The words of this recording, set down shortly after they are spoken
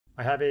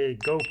I have a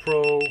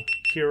GoPro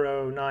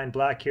Hero 9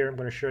 Black here. I'm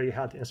going to show you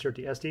how to insert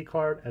the SD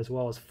card as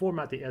well as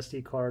format the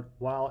SD card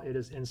while it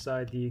is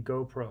inside the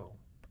GoPro.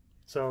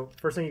 So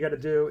first thing you got to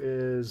do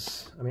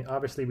is,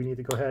 obviously we need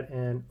to go ahead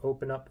and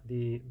open up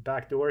the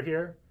back door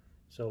here.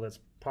 So let's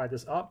pry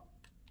this up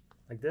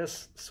like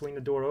this, swing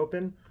the door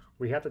open.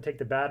 We have to take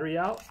the battery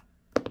out.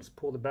 Let's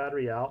pull the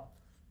battery out.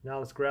 Now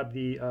let's grab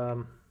the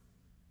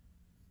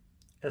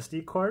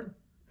SD card,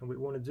 and what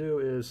we want to do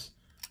is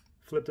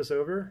flip this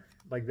over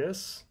like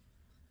this,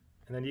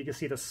 and then you can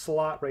see the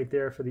slot right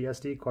there for the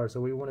SD card.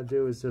 So what you want to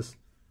do is just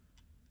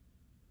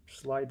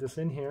slide this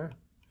in here,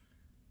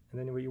 and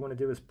then what you want to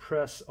do is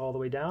press all the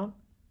way down.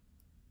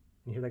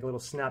 You hear like a little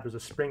snap. There's a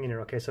spring in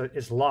here. Okay, so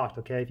it's locked.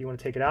 Okay, if you want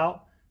to take it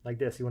out like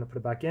this, you want to put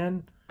it back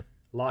in,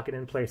 lock it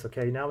in place.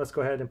 Okay, now let's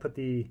go ahead and put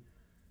the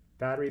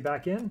battery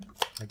back in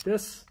like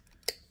this,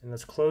 and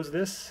let's close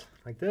this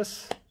like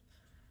this.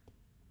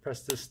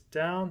 Press this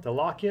down to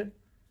lock it.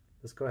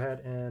 Let's go ahead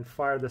and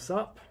fire this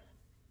up,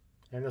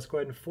 and let's go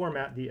ahead and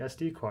format the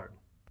SD card.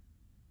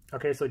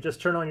 Okay, so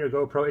just turn on your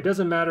GoPro. It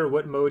doesn't matter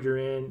what mode you're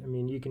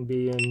in. You can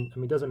be in,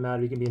 it doesn't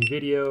matter. You can be in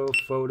video,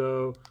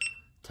 photo,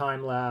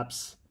 time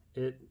lapse.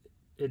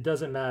 It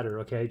doesn't matter,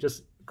 okay?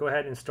 Just go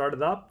ahead and start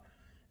it up.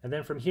 And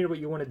then from here, what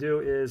you want to do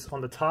is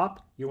on the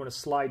top, you want to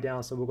slide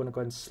down. So we're going to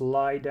go ahead and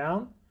slide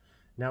down.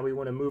 Now we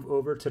want to move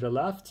over to the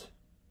left.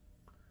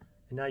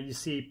 And now you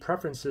see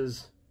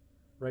preferences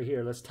right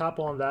here. Let's tap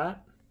on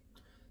that.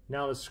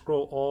 Now let's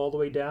scroll all the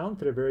way down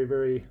to the very,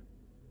 very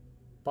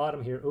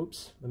bottom here.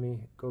 Oops, let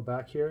me go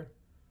back here.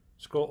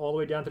 Scroll all the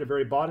way down to the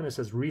very bottom. It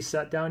says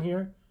reset down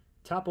here.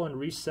 Tap on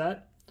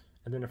reset.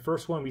 And then the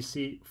first one we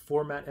see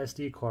format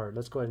SD card.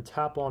 Let's go ahead and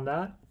tap on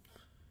that.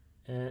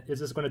 And is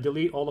this going to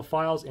delete all the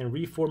files and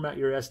reformat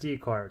your SD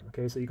card?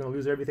 Okay, so you're going to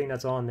lose everything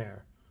that's on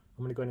there.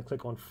 I'm going to go ahead and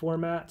click on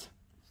format.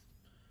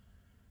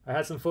 I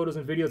had some photos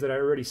and videos that I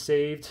already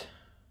saved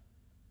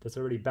that's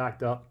already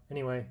backed up.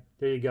 Anyway,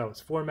 there you go.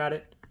 It's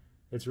formatted.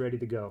 It's ready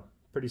to go.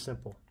 Pretty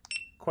simple.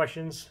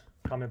 Questions?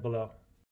 Comment below.